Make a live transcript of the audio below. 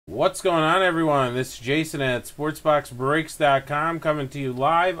What's going on, everyone? This is Jason at SportsBoxBreaks.com coming to you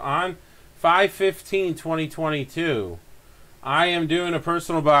live on 5/15/2022. I am doing a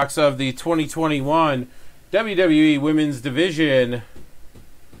personal box of the 2021 WWE Women's Division,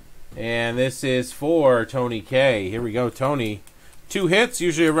 and this is for Tony K. Here we go, Tony. 2 hits,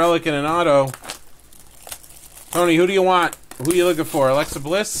 usually a relic and an auto. Tony, who do you want? Who are you looking for? Alexa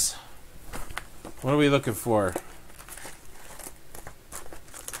Bliss? What are we looking for?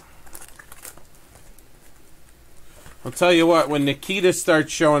 I'll tell you what, when Nikita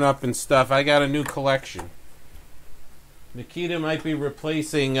starts showing up and stuff, I got a new collection. Nikita might be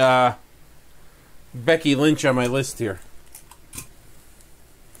replacing Becky Lynch on my list here.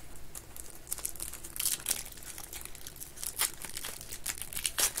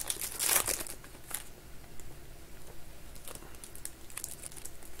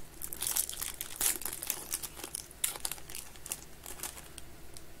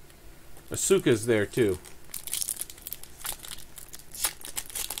 Asuka's there too.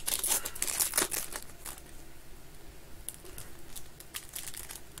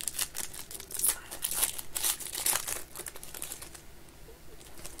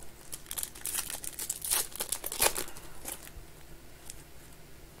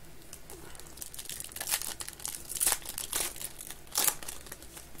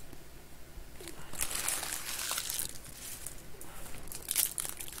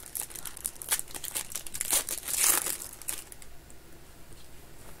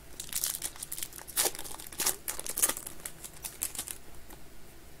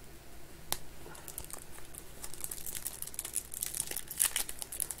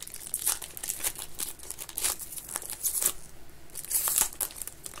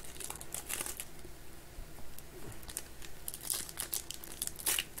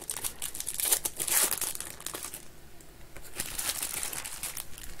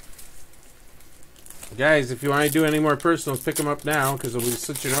 Guys, if you want to do any more personals, pick them up now because we'll be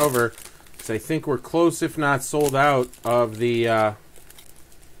switching over. Because I think we're close, if not sold out, of the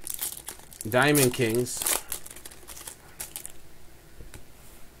Diamond Kings.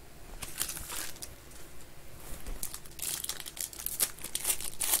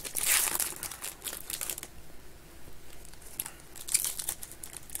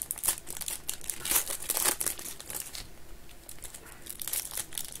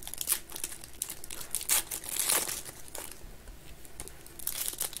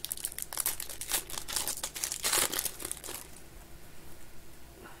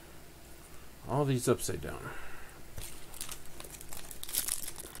 All these upside down.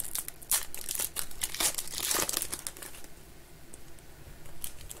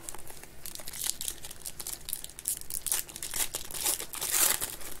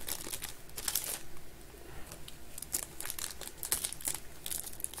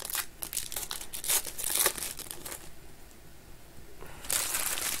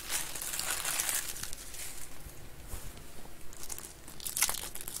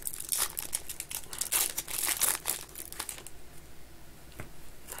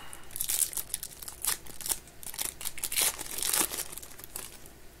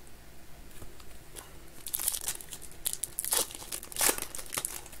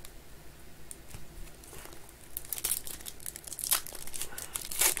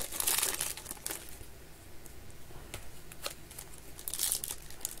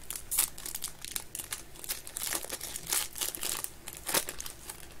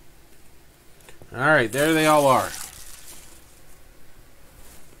 Alright, there they all are.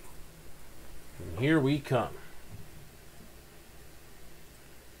 And here we come.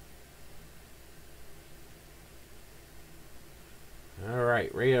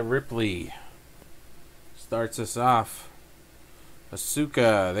 Alright, Rhea Ripley starts us off.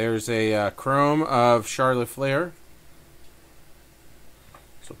 Asuka, there's a chrome of Charlotte Flair.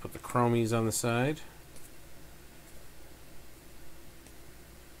 So put the chromies on the side.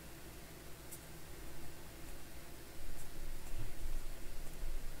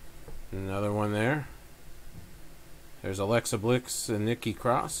 Another one there. There's Alexa Bliss and Nikki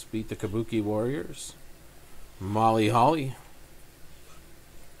Cross. Beat the Kabuki Warriors. Molly Holly.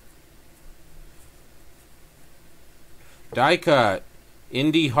 Die cut.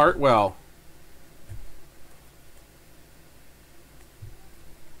 Indy Hartwell.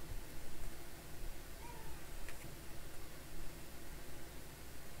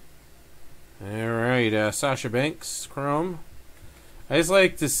 Alright, Sasha Banks, chrome. I just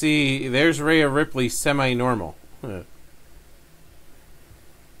like to see, there's Rhea Ripley semi-normal.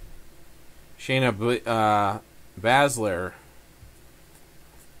 Shayna Baszler.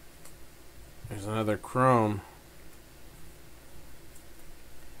 There's another chrome.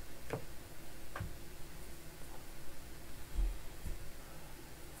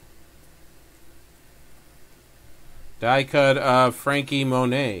 Die cut of Frankie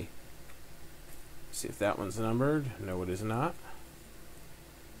Monet. See if that one's numbered. No, it is not.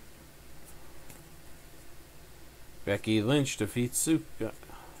 Becky Lynch defeats Suka.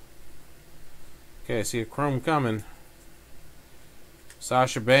 Okay, I see a chrome coming.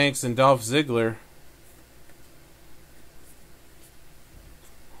 Sasha Banks and Dolph Ziggler.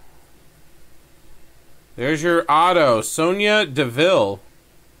 There's your auto. Sonya Deville.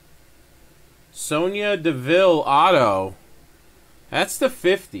 Sonya Deville auto. That's the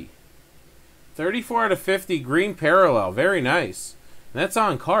 50. 34 out of 50 green parallel. Very nice. And that's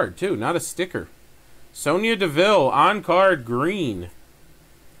on card too, not a sticker. Sonya Deville on card green.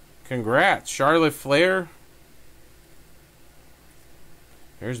 Congrats. Charlotte Flair.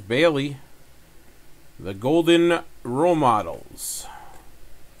 There's Bailey. The Golden Role Models.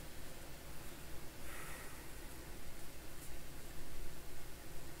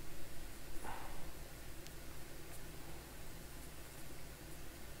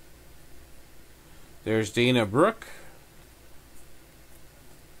 There's Dana Brooke.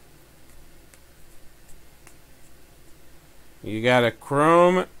 You got a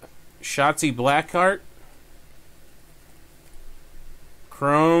chrome Shotzi Blackheart.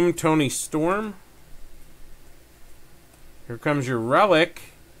 Chrome Tony Storm. Here comes your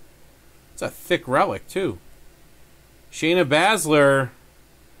relic. It's a thick relic too. Shayna Baszler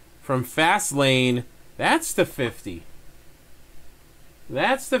from Fastlane. That's the 50.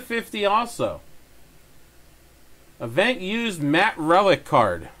 That's the 50 also. Event used matte relic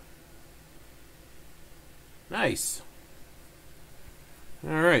card. Nice.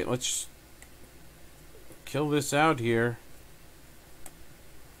 Alright, let's kill this out here.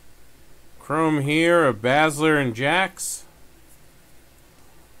 Chrome here of Baszler and Jax.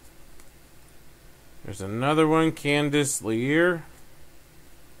 There's another one, Candice LeRae.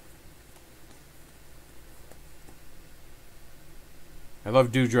 I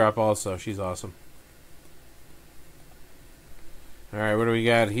love Dewdrop also. She's awesome. Alright, what do we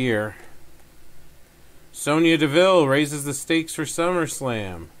got here? Sonya Deville raises the stakes for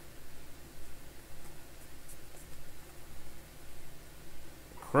SummerSlam.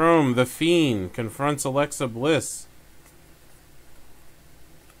 Chrome, The Fiend, confronts Alexa Bliss.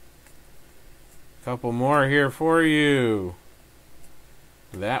 Couple more here for you.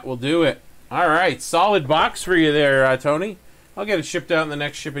 That will do it. Alright, solid box for you there, Tony. I'll get it shipped out in the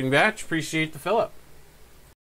next shipping batch. Appreciate the fill-up.